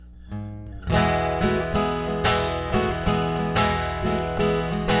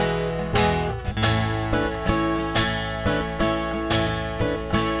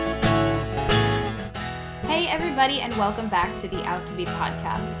everybody, and welcome back to the Out to Be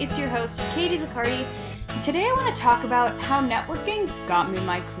podcast. It's your host, Katie Zaccardi. Today I want to talk about how networking got me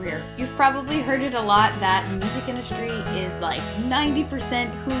my career. You've probably heard it a lot that the music industry is like 90%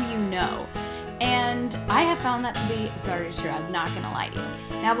 who you know. And I have found that to be very true, I'm not going to lie to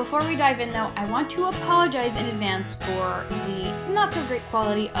you. Now, before we dive in though, I want to apologize in advance for the not so great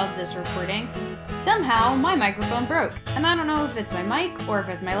quality of this recording. Somehow, my microphone broke, and I don't know if it's my mic or if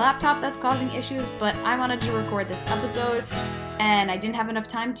it's my laptop that's causing issues, but I wanted to record this episode, and I didn't have enough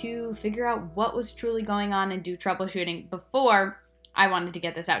time to figure out what was truly going on and do troubleshooting before I wanted to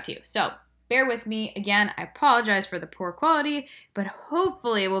get this out to you. So, bear with me. Again, I apologize for the poor quality, but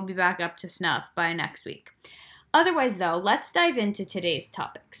hopefully it will be back up to snuff by next week. Otherwise, though, let's dive into today's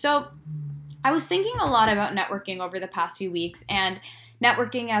topic. So, I was thinking a lot about networking over the past few weeks, and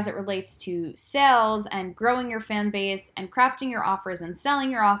networking as it relates to sales and growing your fan base and crafting your offers and selling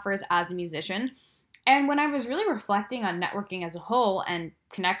your offers as a musician. And when I was really reflecting on networking as a whole and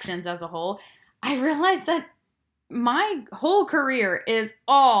connections as a whole, I realized that my whole career is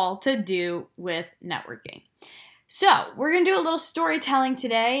all to do with networking. So we're going to do a little storytelling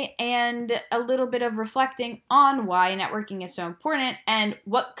today and a little bit of reflecting on why networking is so important and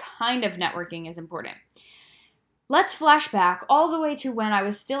what kind of networking is important. Let's flash back all the way to when I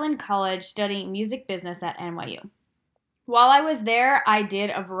was still in college studying music business at NYU. While I was there, I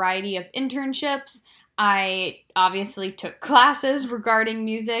did a variety of internships. I obviously took classes regarding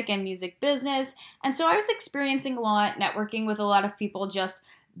music and music business, and so I was experiencing a lot, networking with a lot of people just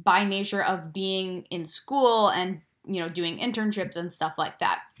by nature of being in school and, doing internships and stuff like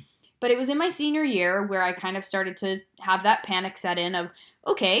that. But it was in my senior year where I kind of started to have that panic set in of,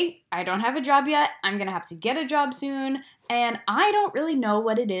 okay, I don't have a job yet, I'm going to have to get a job soon, and I don't really know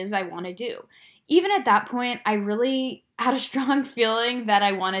what it is I want to do. Even at that point, I really had a strong feeling that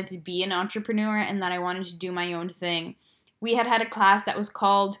I wanted to be an entrepreneur and that I wanted to do my own thing. We had a class that was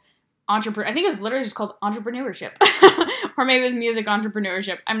called I think it was literally just called entrepreneurship. Or maybe it was music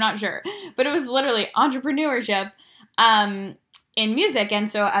entrepreneurship, I'm not sure. But it was literally entrepreneurship in music.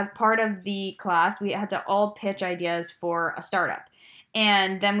 And so as part of the class, we had to all pitch ideas for a startup.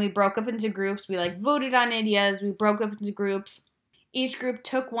 And then we broke up into groups. We voted on ideas. We broke up into groups. Each group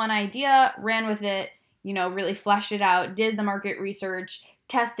took one idea, ran with it, really fleshed it out, did the market research,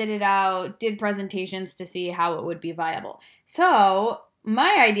 tested it out, did presentations to see how it would be viable. So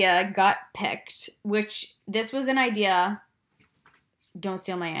my idea got picked, which this was an idea. Don't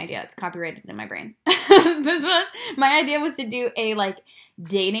steal my idea. It's copyrighted in my brain. My idea was to do a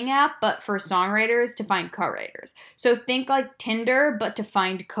dating app, but for songwriters to find co-writers. So think like Tinder, but to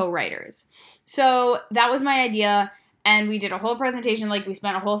find co-writers. So that was my idea. And we did a whole presentation, we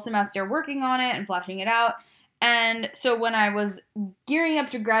spent a whole semester working on it and fleshing it out. And so when I was gearing up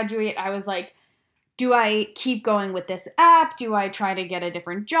to graduate, I was like, do I keep going with this app? Do I try to get a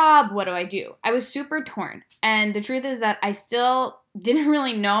different job? What do I do? I was super torn. And the truth is that I still didn't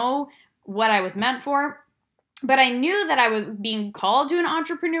really know what I was meant for, but I knew that I was being called to an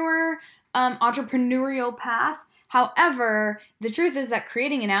entrepreneurial path. However, the truth is that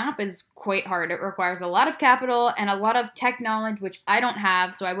creating an app is quite hard. It requires a lot of capital and a lot of tech knowledge, which I don't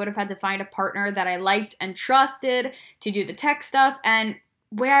have. So I would have had to find a partner that I liked and trusted to do the tech stuff. And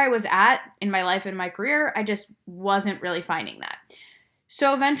where I was at in my life and my career, I just wasn't really finding that.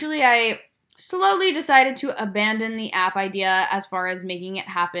 So eventually I slowly decided to abandon the app idea as far as making it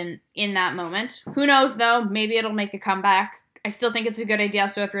happen in that moment. Who knows though, maybe it'll make a comeback. I still think it's a good idea,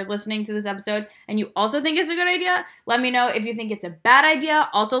 so if you're listening to this episode and you also think it's a good idea, let me know. If you think it's a bad idea,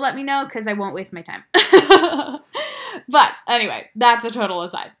 also let me know, because I won't waste my time. But anyway, that's a total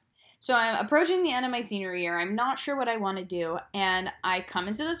aside. So I'm approaching the end of my senior year. I'm not sure what I want to do, and I come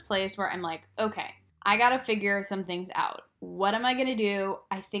into this place where I'm like, okay, I gotta figure some things out. What am I gonna do?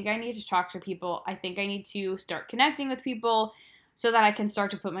 I think I need to talk to people. I think I need to start connecting with people so that I can start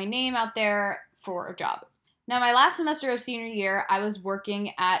to put my name out there for a job. Now, my last semester of senior year, I was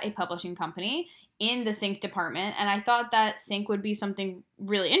working at a publishing company in the sync department, and I thought that sync would be something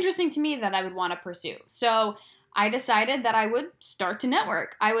really interesting to me that I would want to pursue. So I decided that I would start to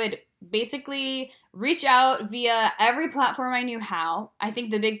network. I would basically reach out via every platform I knew how. I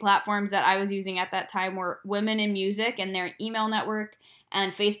think the big platforms that I was using at that time were Women in Music and their email network,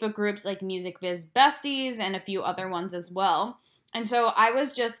 and Facebook groups like Music Biz Besties and a few other ones as well. And so I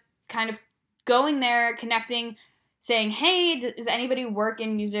was just kind of going there, connecting, saying, hey, does anybody work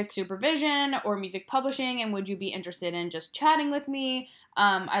in music supervision or music publishing, and would you be interested in just chatting with me?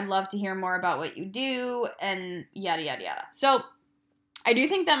 I'd love to hear more about what you do, and yada, yada, yada. So I do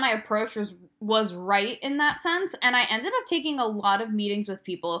think that my approach was right in that sense, and I ended up taking a lot of meetings with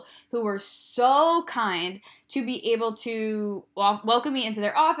people who were so kind to be able to welcome me into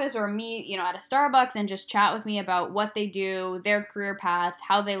their office or meet, at a Starbucks and just chat with me about what they do, their career path,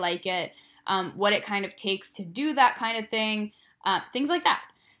 how they like it, what it kind of takes to do that kind of thing, things like that.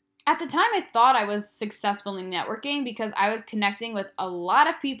 At the time, I thought I was successful in networking because I was connecting with a lot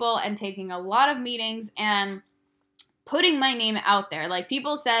of people and taking a lot of meetings and putting my name out there. Like,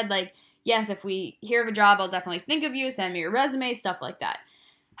 people said, like, yes, if we hear of a job, I'll definitely think of you, send me your resume, stuff like that.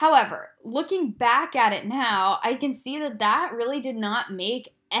 However, looking back at it now, I can see that that really did not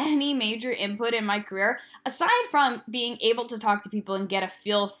make any major input in my career, aside from being able to talk to people and get a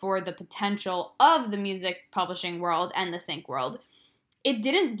feel for the potential of the music publishing world and the sync world. It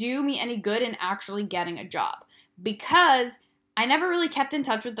didn't do me any good in actually getting a job because I never really kept in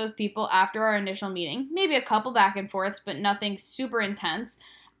touch with those people after our initial meeting, maybe a couple back and forths, but nothing super intense.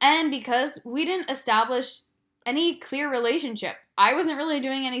 And because we didn't establish any clear relationship. I wasn't really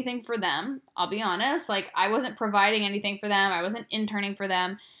doing anything for them, I'll be honest. Like, I wasn't providing anything for them. I wasn't interning for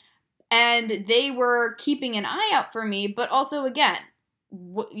them. And they were keeping an eye out for me, but also, again,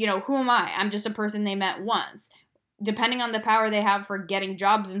 who am I? I'm just a person they met once. Depending on the power they have for getting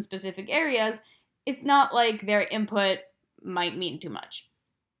jobs in specific areas, it's not like their input might mean too much.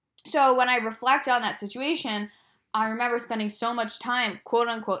 So when I reflect on that situation, I remember spending so much time, quote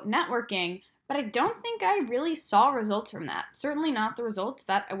unquote, networking, but I don't think I really saw results from that. Certainly not the results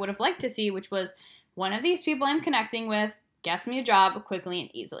that I would have liked to see, which was one of these people I'm connecting with gets me a job quickly and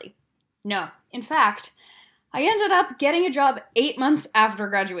easily. No, in fact, I ended up getting a job 8 months after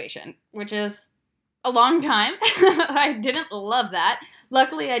graduation, which is a long time. I didn't love that.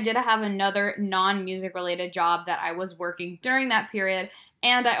 Luckily, I did have another non-music related job that I was working during that period,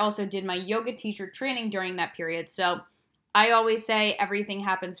 and I also did my yoga teacher training during that period. So I always say everything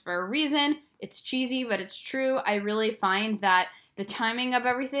happens for a reason. It's cheesy, but it's true. I really find that the timing of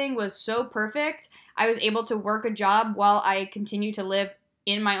everything was so perfect. I was able to work a job while I continued to live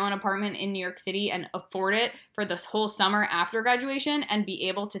in my own apartment in New York City and afford it for this whole summer after graduation and be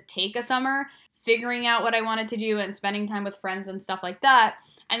able to take a summer figuring out what I wanted to do and spending time with friends and stuff like that.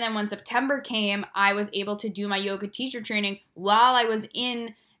 And then when September came, I was able to do my yoga teacher training while I was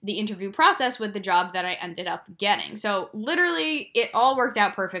in the interview process with the job that I ended up getting. So literally, it all worked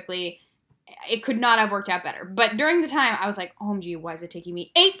out perfectly. It could not have worked out better. But during the time, I was like, OMG, why is it taking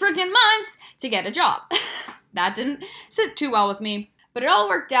me 8 freaking months to get a job? That didn't sit too well with me. But it all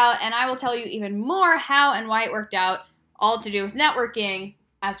worked out, and I will tell you even more how and why it worked out, all to do with networking,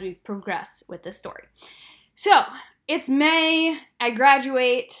 as we progress with this story. So, it's May, I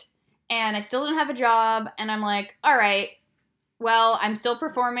graduate, and I still don't have a job, and I'm like, all right, well, I'm still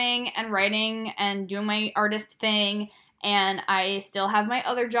performing and writing and doing my artist thing, and I still have my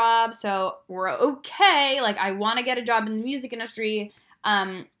other job, so we're okay. Like, I want to get a job in the music industry,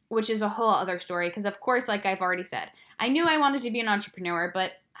 which is a whole other story, because of course, like I've already said, I knew I wanted to be an entrepreneur,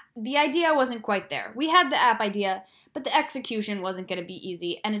 but the idea wasn't quite there. We had the app idea, but the execution wasn't going to be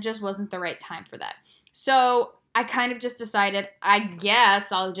easy, and it just wasn't the right time for that. So I kind of just decided, I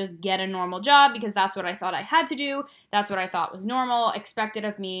guess I'll just get a normal job because that's what I thought I had to do. That's what I thought was normal, expected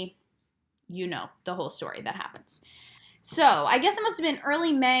of me. You know the whole story that happens. So I guess it must have been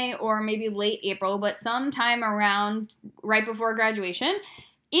early May or maybe late April, but sometime around right before graduation,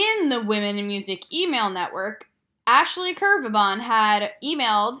 in the Women in Music email network, Ashley Curvabon had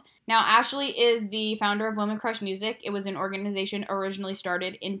emailed. Now, Ashley is the founder of Women Crush Music. It was an organization originally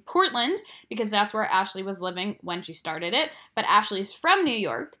started in Portland because that's where Ashley was living when she started it. But Ashley's from New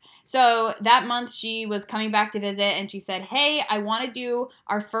York. So that month she was coming back to visit and she said, hey, I want to do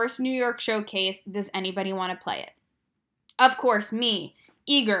our first New York showcase. Does anybody want to play it? Of course, me,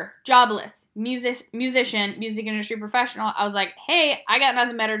 eager, jobless, musician, music industry professional. I was like, hey, I got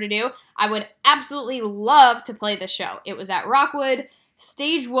nothing better to do. I would absolutely love to play the show. It was at Rockwood,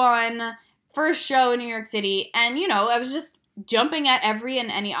 Stage 1, first show in New York City. And, I was just jumping at every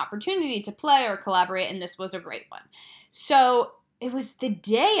and any opportunity to play or collaborate, and this was a great one. So it was the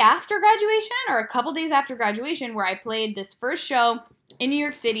day after graduation or a couple days after graduation where I played this first show in New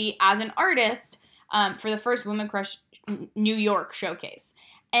York City as an artist for the first Women Crush New York showcase.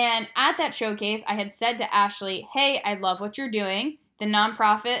 And at that showcase, I had said to Ashley, hey, I love what you're doing. The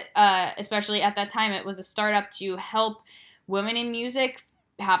nonprofit, especially at that time, it was a startup to help women in music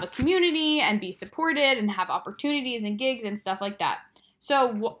have a community and be supported and have opportunities and gigs and stuff like that.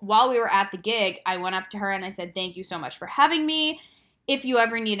 So while we were at the gig, I went up to her and I said, thank you so much for having me. If you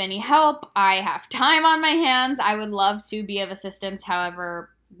ever need any help, I have time on my hands. I would love to be of assistance,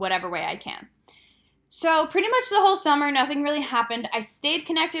 whatever way I can. So pretty much the whole summer, nothing really happened. I stayed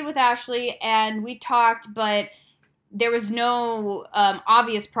connected with Ashley and we talked, but there was no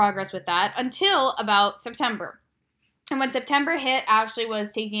obvious progress with that until about September. And when September hit, Ashley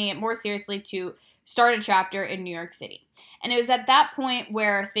was taking it more seriously to start a chapter in New York City. And it was at that point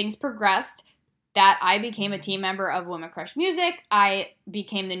where things progressed that I became a team member of Women Crush Music. I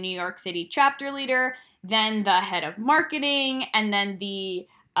became the New York City chapter leader, then the head of marketing, and then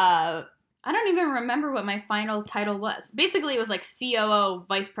I don't even remember what my final title was. Basically, it was like COO,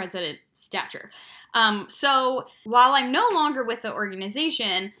 vice president stature. So while I'm no longer with the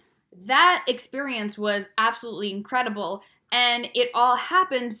organization, that experience was absolutely incredible. And it all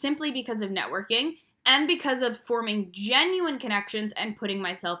happened simply because of networking and because of forming genuine connections and putting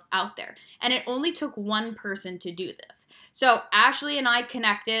myself out there. And it only took one person to do this. So Ashley and I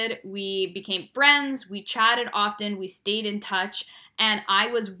connected, we became friends, we chatted often, we stayed in touch, and I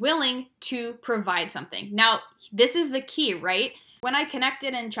was willing to provide something. Now, this is the key, right? When I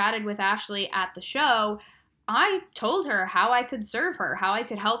connected and chatted with Ashley at the show, I told her how I could serve her, how I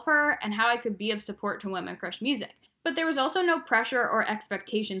could help her, and how I could be of support to Women Crush Music. But there was also no pressure or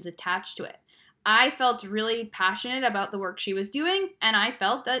expectations attached to it. I felt really passionate about the work she was doing, and I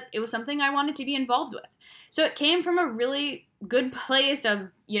felt that it was something I wanted to be involved with. So it came from a really good place of,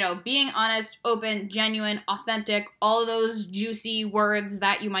 being honest, open, genuine, authentic, all those juicy words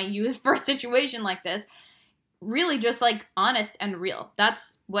that you might use for a situation like this. Really just like honest and real.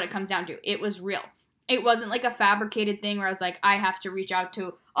 That's what it comes down to. It was real. It wasn't like a fabricated thing where I was like, I have to reach out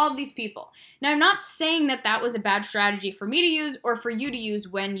to all of these people. Now, I'm not saying that that was a bad strategy for me to use or for you to use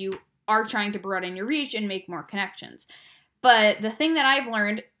when you are trying to broaden your reach and make more connections. But the thing that I've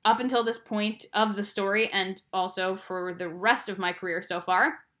learned up until this point of the story, and also for the rest of my career so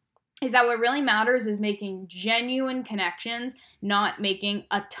far, is that what really matters is making genuine connections, not making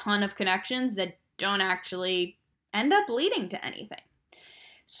a ton of connections that don't actually end up leading to anything.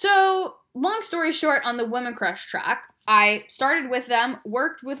 So, long story short, on the Women Crush track, I started with them,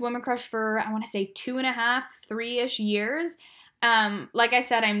 worked with Women Crush for, I want to say 2.5, 3-ish years. Like I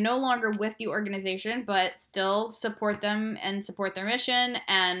said, I'm no longer with the organization, but still support them and support their mission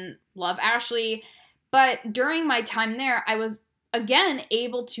and love Ashley. But during my time there, I was, again,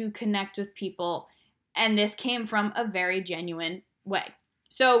 able to connect with people, and this came from a very genuine way.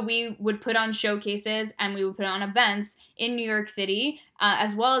 So we would put on showcases and we would put on events in New York City,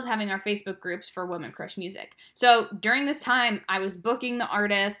 as well as having our Facebook groups for Women Crush Music. So during this time, I was booking the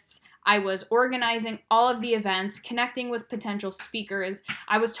artists, I was organizing all of the events, connecting with potential speakers.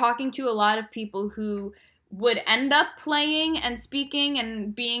 I was talking to a lot of people who would end up playing and speaking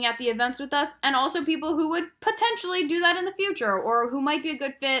and being at the events with us, and also people who would potentially do that in the future, or who might be a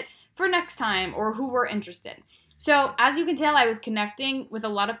good fit for next time, or who were interested. So, as you can tell, I was connecting with a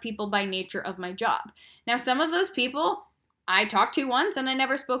lot of people by nature of my job. Now, some of those people I talked to once and I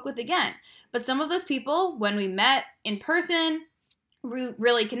never spoke with again. But some of those people, when we met in person, we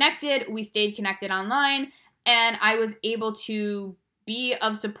really connected, we stayed connected online, and I was able to be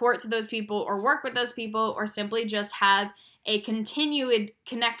of support to those people or work with those people or simply just have a continued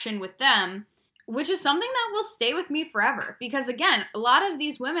connection with them, which is something that will stay with me forever. Because again, a lot of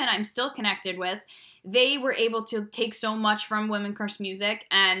these women I'm still connected with, they were able to take so much from Women Crush Music,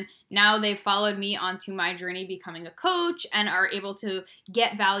 and now they've followed me onto my journey becoming a coach and are able to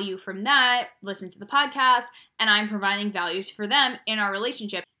get value from that, listen to the podcast, and I'm providing value for them in our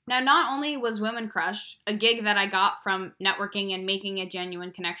relationship. Now, not only was Women Crush, a gig that I got from networking and making a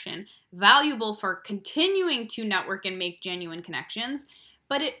genuine connection, valuable for continuing to network and make genuine connections,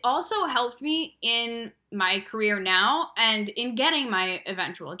 but it also helped me in my career now and in getting my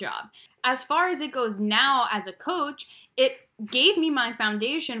eventual job. As far as it goes now as a coach, it gave me my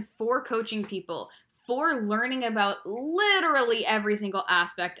foundation for coaching people, for learning about literally every single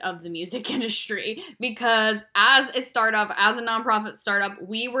aspect of the music industry. Because as a startup, as a nonprofit startup,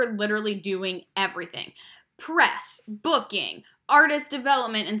 we were literally doing everything. Press, booking, artist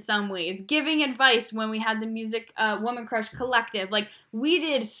development in some ways, giving advice when we had the music Woman Crush Collective. Like, we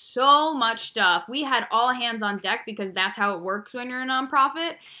did so much stuff. We had all hands on deck because that's how it works when you're a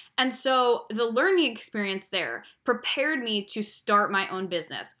nonprofit. And so the learning experience there prepared me to start my own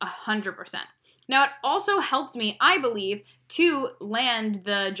business 100%. Now, it also helped me, I believe, to land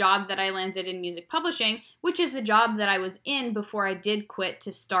the job that I landed in music publishing, which is the job that I was in before I did quit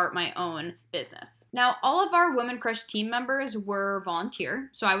to start my own business. Now, all of our Women Crush team members were volunteer,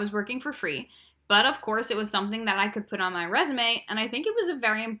 so I was working for free. But of course, it was something that I could put on my resume, and I think it was a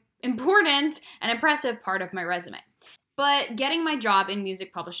very important and impressive part of my resume. But getting my job in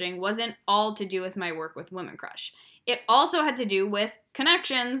music publishing wasn't all to do with my work with Women Crush. It also had to do with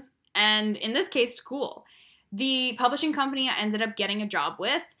connections and in this case, school. The publishing company I ended up getting a job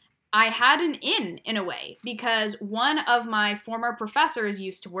with, I had an in a way, because one of my former professors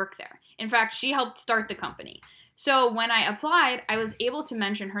used to work there. In fact, she helped start the company. So when I applied, I was able to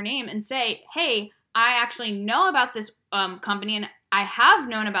mention her name and say, hey, I actually know about this company, and I have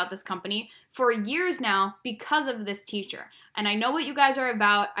known about this company for years now because of this teacher. And I know what you guys are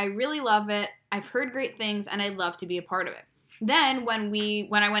about. I really love it. I've heard great things, and I'd love to be a part of it. Then when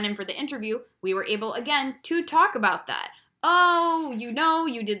I went in for the interview, we were able, again, to talk about that. Oh,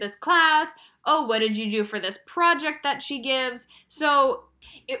 you did this class. Oh, what did you do for this project that she gives? So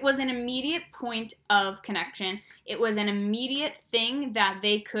it was an immediate point of connection. It was an immediate thing that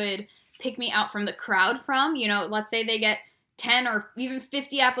they could pick me out from the crowd from. Let's say they get 10 or even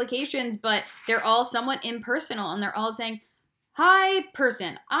 50 applications, but they're all somewhat impersonal, and they're all saying, hi,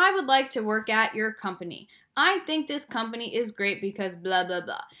 person, I would like to work at your company. I think this company is great because blah, blah,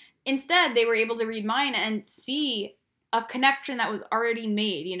 blah. Instead, they were able to read mine and see a connection that was already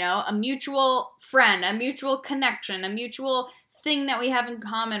made, a mutual friend, a mutual connection, a mutual thing that we have in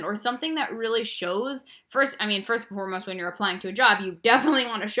common, or something that really shows. First and foremost, when you're applying to a job, you definitely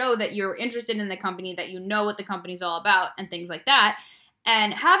want to show that you're interested in the company, that you know what the company's all about, and things like that.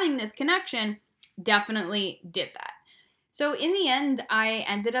 And having this connection definitely did that. So in the end, I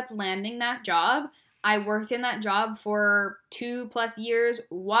ended up landing that job. I worked in that job for 2+ years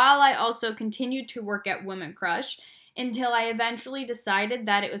while I also continued to work at Women Crush, until I eventually decided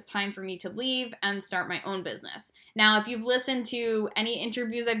that it was time for me to leave and start my own business. Now, if you've listened to any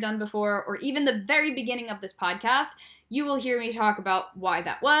interviews I've done before, or even the very beginning of this podcast, you will hear me talk about why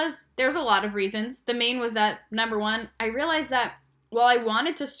that was. There's a lot of reasons. The main was that, number one, I realized that while I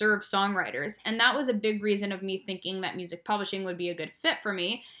wanted to serve songwriters, and that was a big reason of me thinking that music publishing would be a good fit for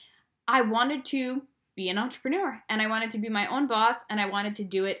me, I wanted to be an entrepreneur, and I wanted to be my own boss, and I wanted to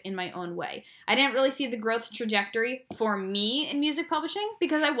do it in my own way. I didn't really see the growth trajectory for me in music publishing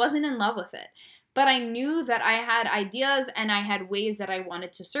because I wasn't in love with it. But I knew that I had ideas and I had ways that I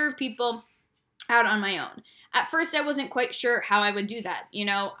wanted to serve people out on my own. At first, I wasn't quite sure how I would do that.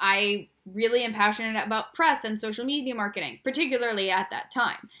 I really am passionate about press and social media marketing, particularly at that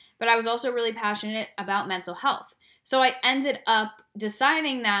time. But I was also really passionate about mental health. So I ended up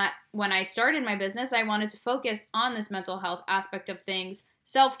deciding that when I started my business, I wanted to focus on this mental health aspect of things,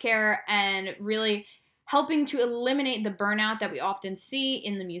 self-care, and really helping to eliminate the burnout that we often see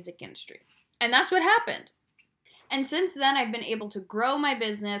in the music industry. And that's what happened. And since then, I've been able to grow my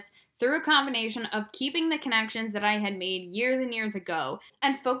business through a combination of keeping the connections that I had made years and years ago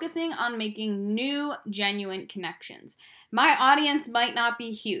and focusing on making new, genuine connections. My audience might not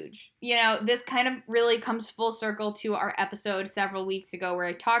be huge. This kind of really comes full circle to our episode several weeks ago where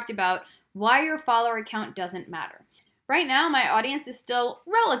I talked about why your follower count doesn't matter. Right now, my audience is still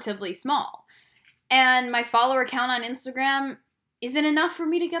relatively small, and my follower count on Instagram isn't enough for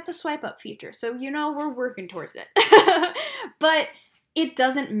me to get the swipe up feature. So, we're working towards it. But it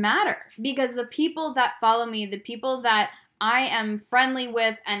doesn't matter, because the people that follow me, the people that I am friendly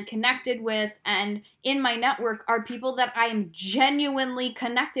with and connected with and in my network, are people that I am genuinely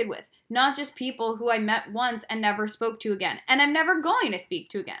connected with, not just people who I met once and never spoke to again, and I'm never going to speak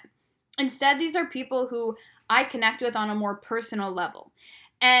to again. Instead, these are people who I connect with on a more personal level.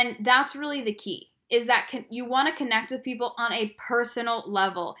 And that's really the key, is that you want to connect with people on a personal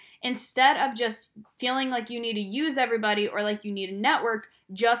level instead of just feeling like you need to use everybody or like you need a network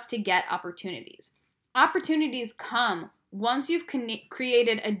just to get opportunities. Opportunities come once you've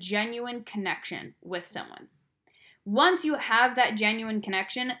created a genuine connection with someone. Once you have that genuine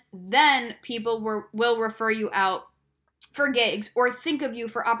connection, then people will refer you out for gigs or think of you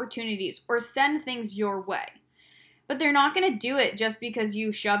for opportunities or send things your way. But they're not going to do it just because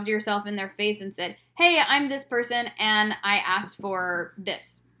you shoved yourself in their face and said, hey, I'm this person and I asked for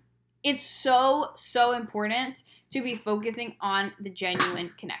this. It's so, so important to be focusing on the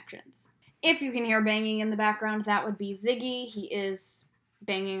genuine connections. If you can hear banging in the background, that would be Ziggy. He is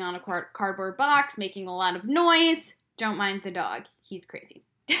banging on a cardboard box, making a lot of noise. Don't mind the dog. He's crazy.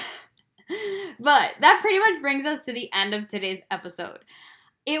 But that pretty much brings us to the end of today's episode.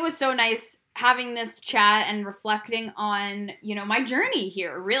 It was so nice having this chat and reflecting on, my journey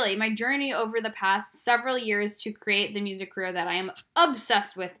here, really. My journey over the past several years to create the music career that I am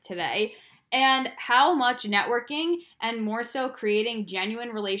obsessed with today. And how much networking and more so creating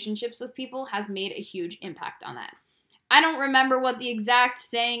genuine relationships with people has made a huge impact on that. I don't remember what the exact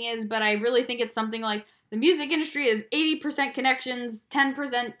saying is, but I really think it's something like the music industry is 80% connections,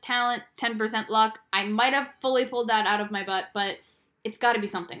 10% talent, 10% luck. I might have fully pulled that out of my butt, but it's got to be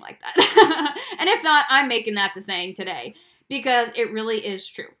something like that. And if not, I'm making that the saying today. because it really is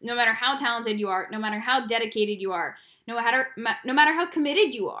true. No matter how talented you are, no matter how dedicated you are, no matter how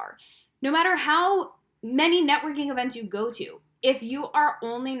committed you are, no matter how many networking events you go to, if you are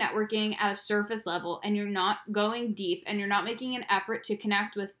only networking at a surface level and you're not going deep and you're not making an effort to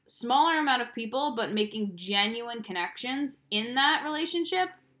connect with smaller amount of people but making genuine connections in that relationship,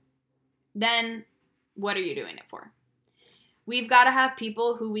 then what are you doing it for? We've got to have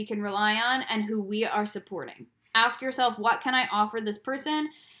people who we can rely on and who we are supporting. Ask yourself, what can I offer this person,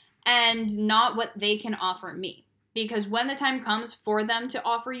 and not what they can offer me? Because when the time comes for them to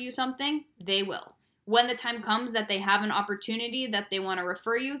offer you something, they will. When the time comes that they have an opportunity that they want to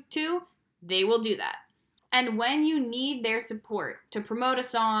refer you to, they will do that. And when you need their support to promote a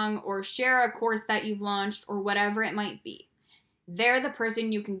song or share a course that you've launched or whatever it might be, they're the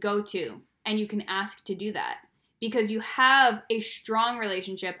person you can go to and you can ask to do that because you have a strong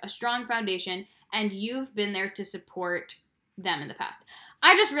relationship, a strong foundation, and you've been there to support them in the past.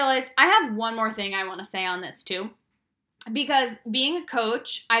 I just realized I have one more thing I want to say on this too. Because being a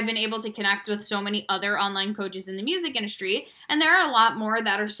coach, I've been able to connect with so many other online coaches in the music industry, and there are a lot more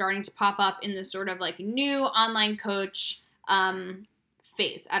that are starting to pop up in this sort of like new online coach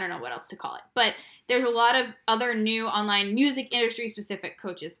phase. I don't know what else to call it, but there's a lot of other new online music industry specific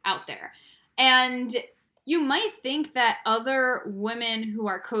coaches out there. And you might think that other women who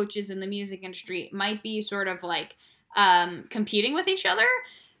are coaches in the music industry might be sort of like competing with each other.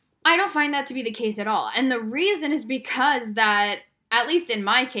 I don't find that to be the case at all. And the reason is because that, at least in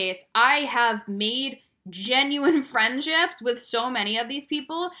my case, I have made genuine friendships with so many of these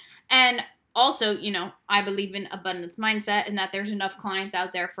people. And also, I believe in abundance mindset and that there's enough clients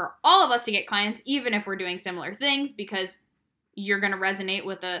out there for all of us to get clients, even if we're doing similar things, because you're going to resonate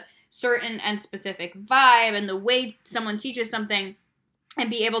with a certain and specific vibe and the way someone teaches something and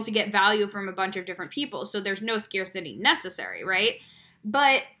be able to get value from a bunch of different people. So there's no scarcity necessary, right?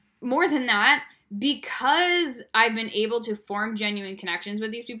 But more than that, because I've been able to form genuine connections with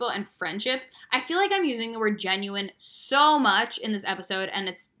these people and friendships, I feel like I'm using the word genuine so much in this episode, and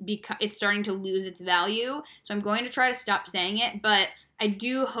it's starting to lose its value. So I'm going to try to stop saying it, but I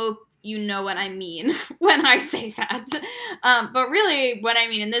do hope you know what I mean when I say that. But really, what I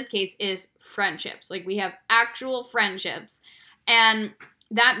mean in this case is friendships. Like, we have actual friendships, and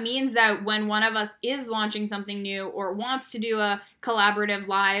that means that when one of us is launching something new or wants to do a collaborative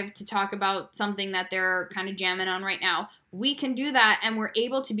live to talk about something that they're kind of jamming on right now, we can do that and we're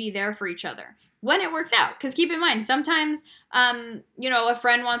able to be there for each other when it works out. Because keep in mind, sometimes, a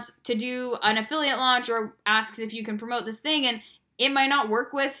friend wants to do an affiliate launch or asks if you can promote this thing and it might not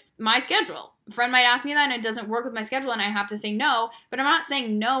work with my schedule. A friend might ask me that and it doesn't work with my schedule and I have to say no, but I'm not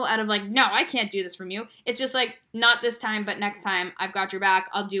saying no out of like, no, I can't do this from you. It's just like, not this time, but next time, I've got your back.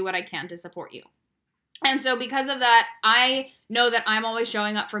 I'll do what I can to support you. And so because of that, I know that I'm always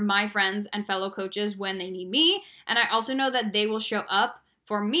showing up for my friends and fellow coaches when they need me. And I also know that they will show up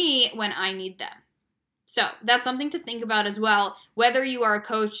for me when I need them. So that's something to think about as well. Whether you are a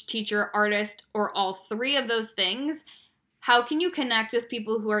coach, teacher, artist, or all three of those things, how can you connect with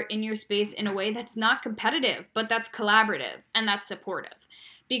people who are in your space in a way that's not competitive, but that's collaborative and that's supportive?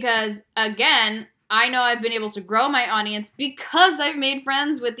 Because again, I know I've been able to grow my audience because I've made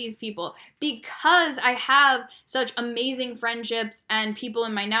friends with these people, because I have such amazing friendships and people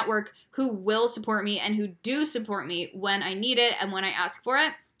in my network who will support me and who do support me when I need it and when I ask for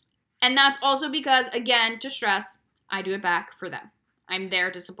it. And that's also because, again, to stress, I do it back for them. I'm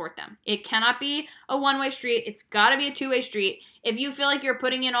there to support them. It cannot be a one-way street. It's got to be a two-way street. If you feel like you're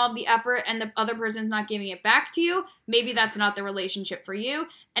putting in all of the effort and the other person's not giving it back to you, maybe that's not the relationship for you.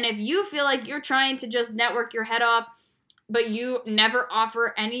 And if you feel like you're trying to just network your head off, but you never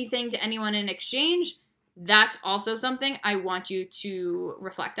offer anything to anyone in exchange, that's also something I want you to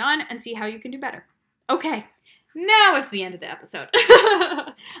reflect on and see how you can do better. Okay, now it's the end of the episode.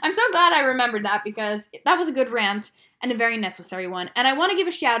 I'm so glad I remembered that because that was a good rant and a very necessary one. And I want to give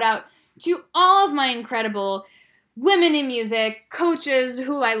a shout out to all of my incredible women in music, coaches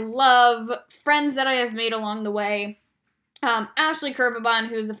who I love, friends that I have made along the way. Ashley Curvabon,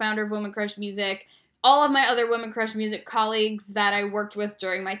 who's the founder of Women Crush Music, all of my other Women Crush Music colleagues that I worked with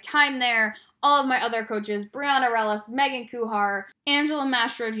during my time there, all of my other coaches, Brianna Rellis, Megan Kuhar, Angela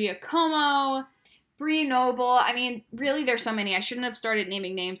Mastro Giacomo, Bree Noble. I mean, really, there's so many. I shouldn't have started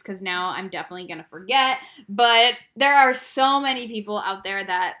naming names because now I'm definitely going to forget. But there are so many people out there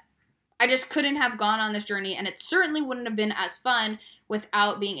that I just couldn't have gone on this journey. And it certainly wouldn't have been as fun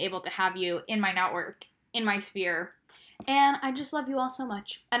without being able to have you in my network, in my sphere. And I just love you all so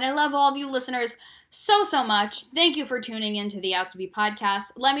much. And I love all of you listeners so much. Thank you for tuning in to the Out to Be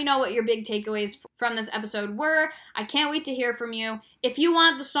podcast. Let me know what your big takeaways from this episode were. I can't wait to hear from you. If you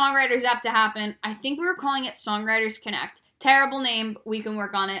want the Songwriters app to happen, I think we were calling it Songwriters Connect. Terrible name, but we can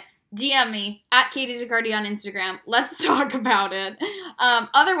work on it. DM me at Katie Zaccardi on Instagram. Let's talk about it.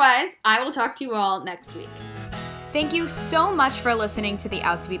 Otherwise, I will talk to you all next week. Thank you so much for listening to the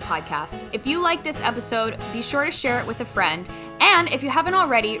Out to Be podcast. If you like this episode, be sure to share it with a friend. And if you haven't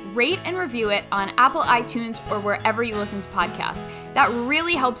already, rate and review it on Apple iTunes or wherever you listen to podcasts. That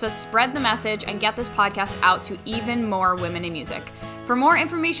really helps us spread the message and get this podcast out to even more women in music. For more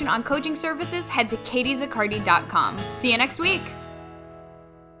information on coaching services, head to katiezaccardi.com. See you next week.